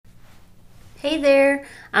Hey there,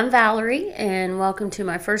 I'm Valerie, and welcome to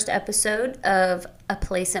my first episode of A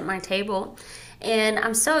Place at My Table. And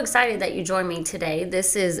I'm so excited that you joined me today.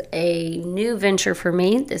 This is a new venture for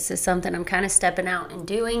me. This is something I'm kind of stepping out and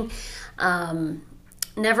doing.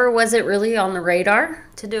 Never was it really on the radar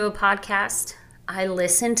to do a podcast. I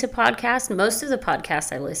listen to podcasts. Most of the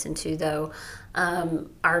podcasts I listen to, though,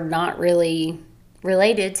 are not really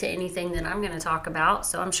related to anything that I'm going to talk about.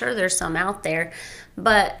 So I'm sure there's some out there.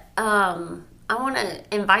 But I want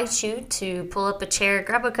to invite you to pull up a chair,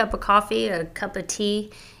 grab a cup of coffee, a cup of tea,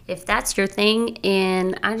 if that's your thing.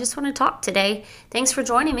 And I just want to talk today. Thanks for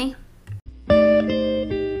joining me.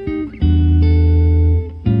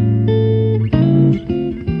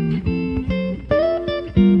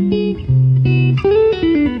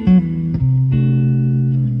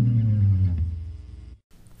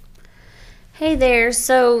 Hey there.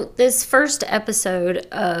 So this first episode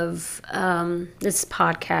of this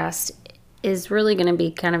podcast is really going to be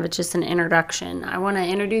kind of just an introduction. I want to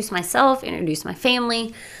introduce myself, introduce my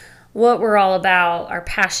family, what we're all about, our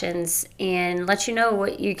passions, and let you know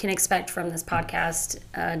what you can expect from this podcast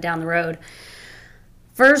down the road.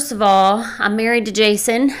 First of all, I'm married to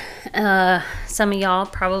Jason. Some of y'all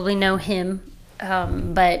probably know him,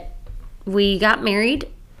 but we got married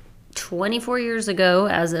 24 years ago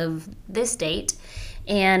as of this date,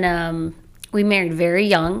 and we married very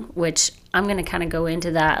young, which I'm going to kind of go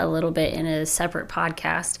into that a little bit in a separate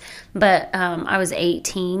podcast. But I was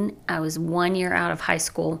 18. I was 1 year out of high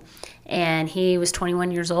school, and he was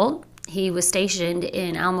 21 years old. He was stationed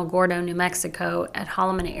in Alamogordo, New Mexico at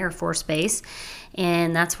Holloman Air Force Base,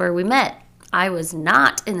 and that's where we met. I was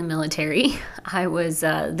not in the military. I was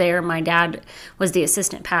there. My dad was the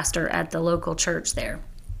assistant pastor at the local church there,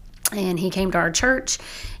 and he came to our church,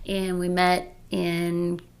 and we met,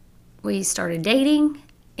 and we started dating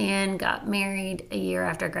and got married a year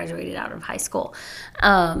after I graduated out of high school.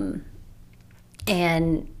 And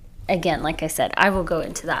again, like I said, I will go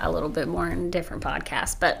into that a little bit more in a different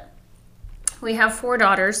podcast. But we have 4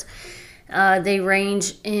 daughters. They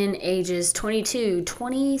range in ages 22,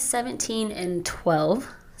 20, 17, and 12.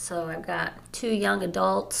 So I've got 2 young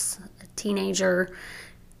adults, a teenager,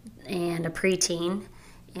 and a preteen.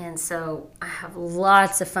 And so I have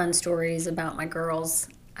lots of fun stories about my girls.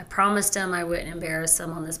 I promised them I wouldn't embarrass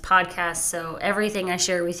them on this podcast. So everything I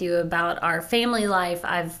share with you about our family life,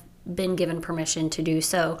 I've been given permission to do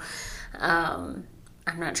so. I'm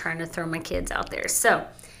not trying to throw my kids out there. So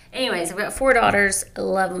anyways, I've got 4 daughters. I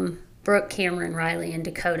love them. Brooke, Cameron, Riley, and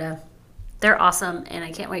Dakota. They're awesome, and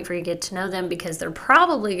I can't wait for you to get to know them because they're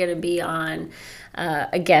probably going to be on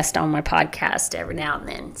a guest on my podcast every now and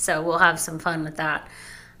then. So we'll have some fun with that.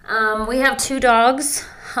 We have 2 dogs,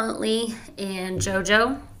 Huntley and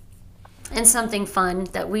JoJo, and something fun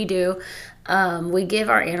that we do. We give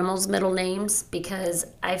our animals middle names because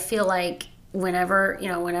I feel like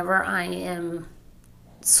whenever I am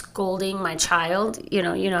scolding my child, you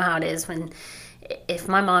know how it is if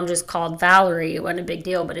my mom just called Valerie, it wasn't a big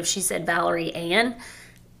deal, but if she said Valerie Ann,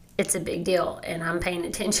 it's a big deal, and I'm paying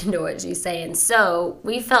attention to what she's saying. So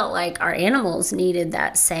we felt like our animals needed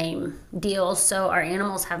that same deal. So our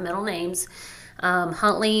animals have middle names.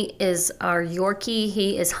 Huntley is our Yorkie.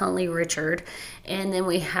 He is Huntley Richard. And then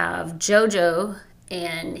we have JoJo,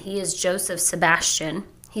 and he is Joseph Sebastian.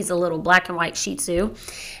 He's a little black and white Shih Tzu.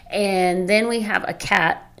 And then we have a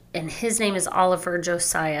cat, and his name is Oliver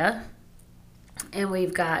Josiah. And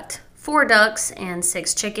we've got 4 ducks and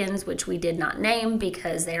 6 chickens, which we did not name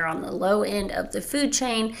because they're on the low end of the food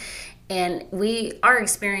chain. And our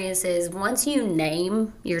experience is once you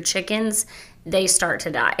name your chickens, they start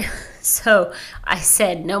to die. So I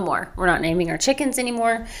said, no more. We're not naming our chickens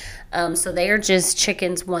anymore. So they are just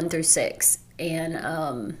chickens 1 through 6.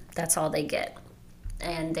 And that's all they get.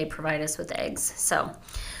 And they provide us with eggs. So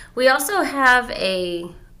we also have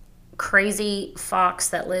a crazy fox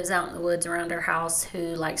that lives out in the woods around our house who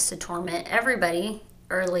likes to torment everybody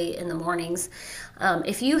early in the mornings.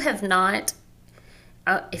 If you have not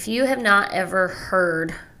ever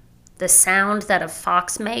heard the sound that a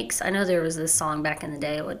fox makes, I know there was this song back in the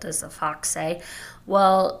day, what does a fox say?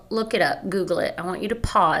 Well, look it up, Google it. I want you to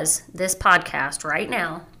pause this podcast right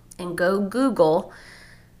now and go Google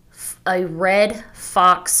a red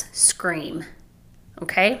fox scream.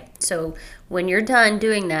 Okay, so when you're done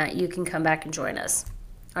doing that, you can come back and join us.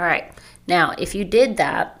 All right, now if you did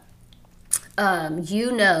that,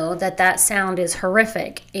 you know that sound is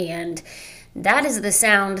horrific, and that is the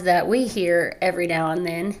sound that we hear every now and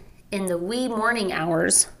then in the wee morning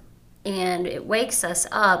hours, and it wakes us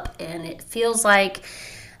up, and it feels like,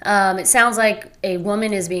 it sounds like a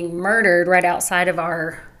woman is being murdered right outside of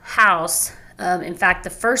our house. In fact,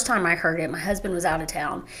 the first time I heard it, my husband was out of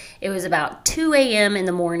town. It was about 2 a.m. in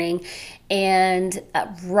the morning, and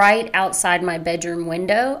right outside my bedroom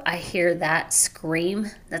window, I hear that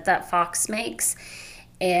scream that fox makes,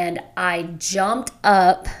 and I jumped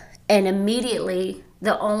up, and immediately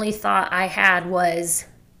the only thought I had was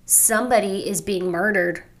somebody is being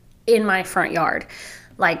murdered in my front yard,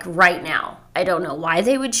 like right now. I don't know why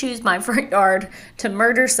they would choose my front yard to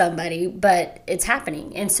murder somebody, but it's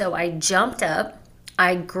happening. And so I jumped up,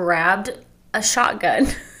 I grabbed a shotgun,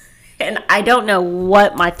 and I don't know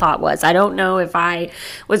what my thought was. I don't know if I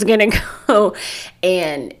was going to go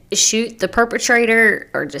and shoot the perpetrator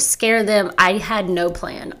or just scare them. I had no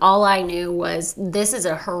plan. All I knew was this is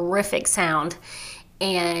a horrific sound,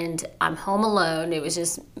 and I'm home alone. It was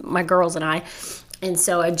just my girls and I. And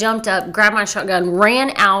so I jumped up, grabbed my shotgun,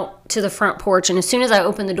 ran out to the front porch, and as soon as I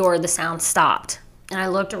opened the door, the sound stopped. And I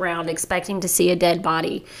looked around expecting to see a dead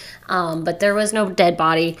body, but there was no dead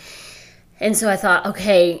body. And so I thought,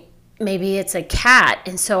 okay, maybe it's a cat.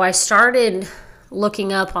 And so I started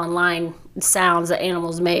looking up online sounds that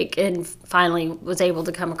animals make, and finally was able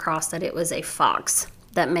to come across that it was a fox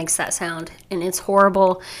that makes that sound, and it's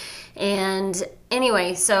horrible. And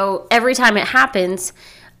anyway, so every time it happens,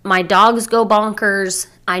 my dogs go bonkers.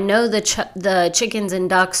 I know the chickens and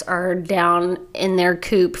ducks are down in their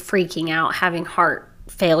coop freaking out, having heart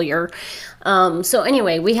failure. So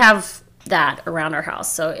anyway, we have that around our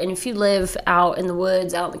house. So, and if you live out in the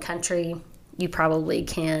woods, out in the country, you probably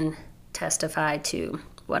can testify to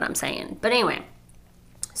what I'm saying. But anyway,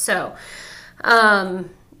 so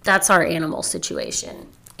that's our animal situation.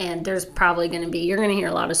 And there's probably you're going to hear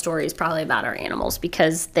a lot of stories probably about our animals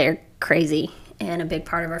because they're crazy and a big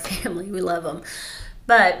part of our family. We love them.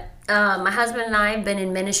 But my husband and I have been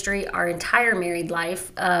in ministry our entire married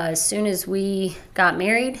life. As soon as we got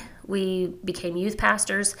married, we became youth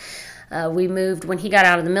pastors. We moved, when he got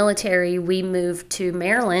out of the military, we moved to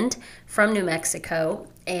Maryland from New Mexico.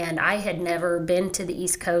 And I had never been to the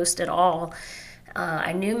East Coast at all.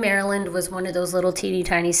 I knew Maryland was one of those little teeny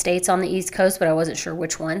tiny states on the East Coast, but I wasn't sure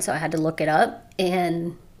which one, so I had to look it up.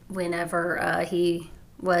 And whenever he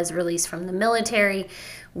was released from the military,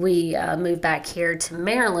 we moved back here to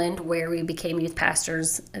Maryland, where we became youth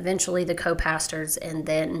pastors, eventually the co-pastors, and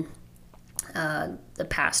then the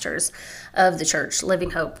pastors of the church,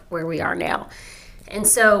 Living Hope, where we are now. And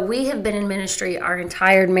so we have been in ministry our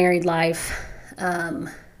entire married life.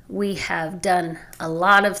 We have done a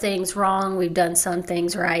lot of things wrong. We've done some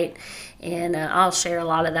things right. And I'll share a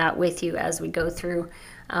lot of that with you as we go through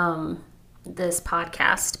this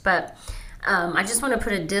podcast. But I just want to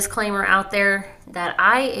put a disclaimer out there that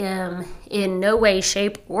I am in no way,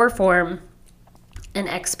 shape, or form an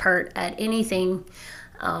expert at anything,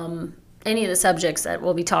 any of the subjects that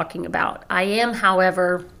we'll be talking about. I am,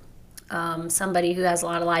 however, somebody who has a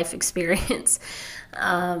lot of life experience.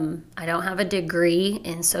 I don't have a degree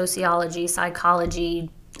in sociology, psychology,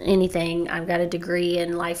 anything. I've got a degree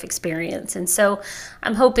in life experience. And so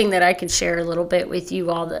I'm hoping that I can share a little bit with you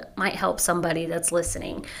all that might help somebody that's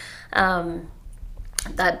listening.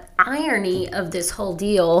 The irony of this whole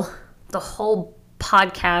deal, the whole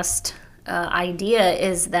podcast idea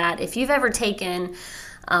is that if you've ever taken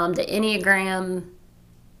the Enneagram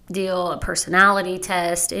deal, a personality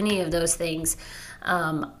test, any of those things,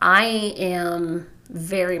 I am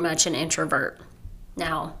very much an introvert.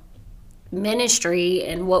 Now, ministry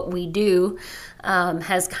and what we do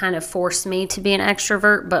has kind of forced me to be an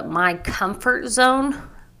extrovert, but my comfort zone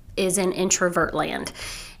is in introvert land.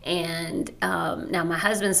 And now my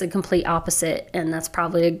husband's the complete opposite, and that's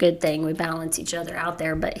probably a good thing. We balance each other out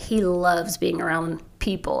there, but he loves being around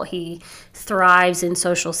people. He thrives in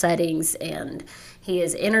social settings, and he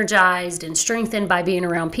is energized and strengthened by being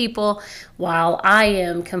around people, while I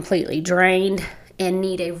am completely drained and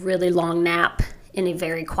need a really long nap in a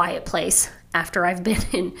very quiet place after I've been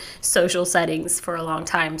in social settings for a long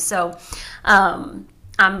time. So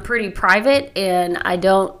I'm pretty private, and I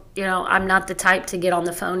don't, I'm not the type to get on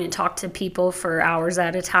the phone and talk to people for hours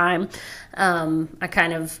at a time. I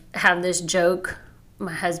kind of have this joke.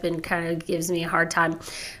 My husband kind of gives me a hard time,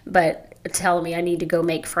 but telling me I need to go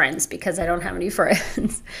make friends because I don't have any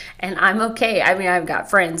friends. And I'm okay. I mean, I've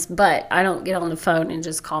got friends, but I don't get on the phone and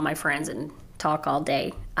just call my friends and talk all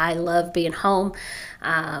day. I love being home.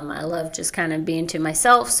 I love just kind of being to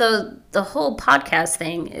myself. So the whole podcast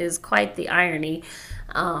thing is quite the irony.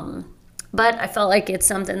 But I felt like it's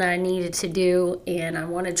something that I needed to do, and I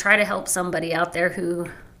want to try to help somebody out there who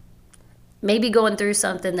may be going through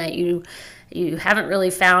something that you haven't really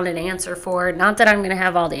found an answer for. Not that I'm going to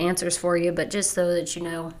have all the answers for you, but just so that you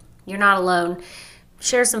know you're not alone.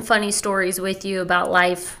 Share some funny stories with you about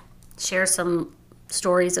life. share some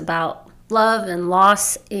stories about love and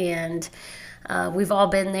loss, and we've all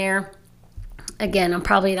been there. Again, I'm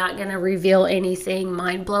probably not going to reveal anything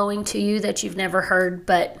mind-blowing to you that you've never heard,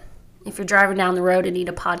 but if you're driving down the road and need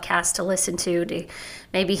a podcast to listen to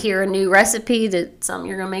maybe hear a new recipe that's something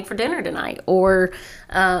you're going to make for dinner tonight, or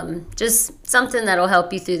just something that'll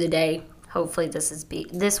help you through the day, hopefully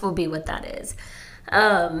this will be what that is.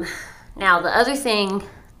 Now, the other thing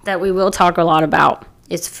that we will talk a lot about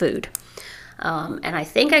is food. And I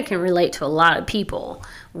think I can relate to a lot of people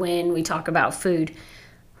when we talk about food.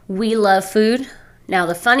 We love food. Now,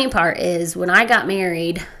 the funny part is when I got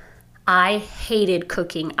married, I hated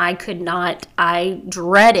cooking. I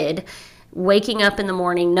dreaded waking up in the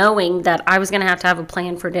morning knowing that I was going to have a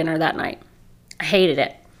plan for dinner that night. I hated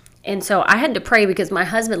it. And so I had to pray because my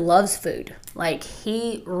husband loves food. Like,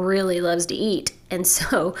 he really loves to eat. And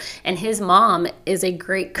his mom is a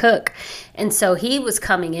great cook. And so he was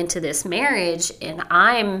coming into this marriage, and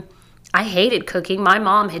I hated cooking. My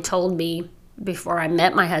mom had told me before I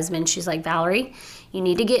met my husband, she's like, Valerie, you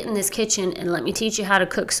need to get in this kitchen and let me teach you how to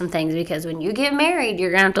cook some things, because when you get married,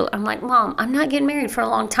 you're going to have to. I'm like, Mom, I'm not getting married for a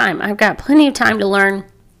long time. I've got plenty of time to learn.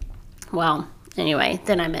 Well, anyway,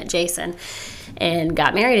 then I met Jason and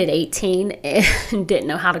got married at 18 and didn't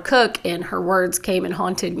know how to cook, and her words came and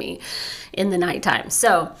haunted me in the nighttime.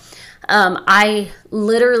 So I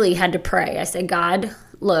literally had to pray. I said, God,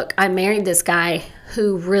 look, I married this guy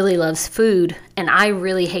who really loves food, and I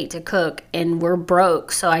really hate to cook, and we're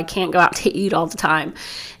broke, so I can't go out to eat all the time.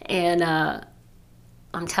 And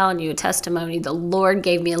I'm telling you a testimony, the Lord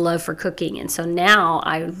gave me a love for cooking, and so now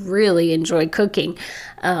I really enjoy cooking.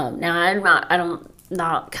 Now, I'm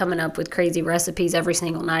not coming up with crazy recipes every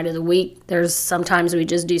single night of the week. There's sometimes we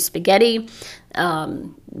just do spaghetti,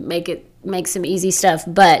 make some easy stuff,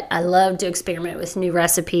 but I love to experiment with new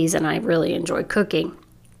recipes, and I really enjoy cooking.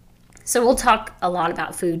 So we'll talk a lot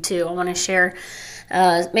about food too. I want to share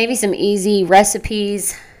maybe some easy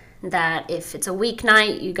recipes that if it's a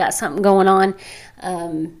weeknight, you got something going on,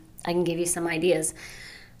 I can give you some ideas.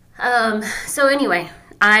 So anyway,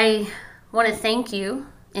 I want to thank you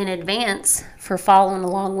in advance for following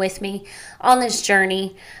along with me on this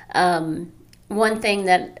journey. One thing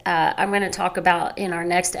that I'm going to talk about in our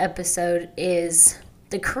next episode is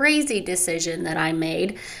the crazy decision that I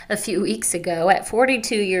made a few weeks ago at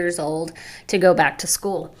 42 years old to go back to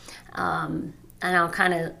school. And I'll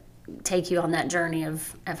kind of take you on that journey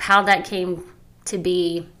of how that came to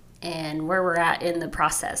be and where we're at in the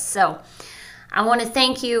process. So I want to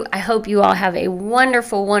thank you. I hope you all have a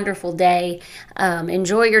wonderful, wonderful day.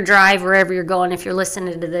 Enjoy your drive wherever you're going. If you're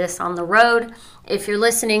listening to this on the road, if you're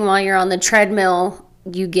listening while you're on the treadmill,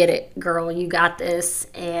 you get it, girl. You got this.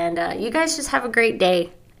 And you guys just have a great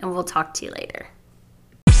day, and we'll talk to you later.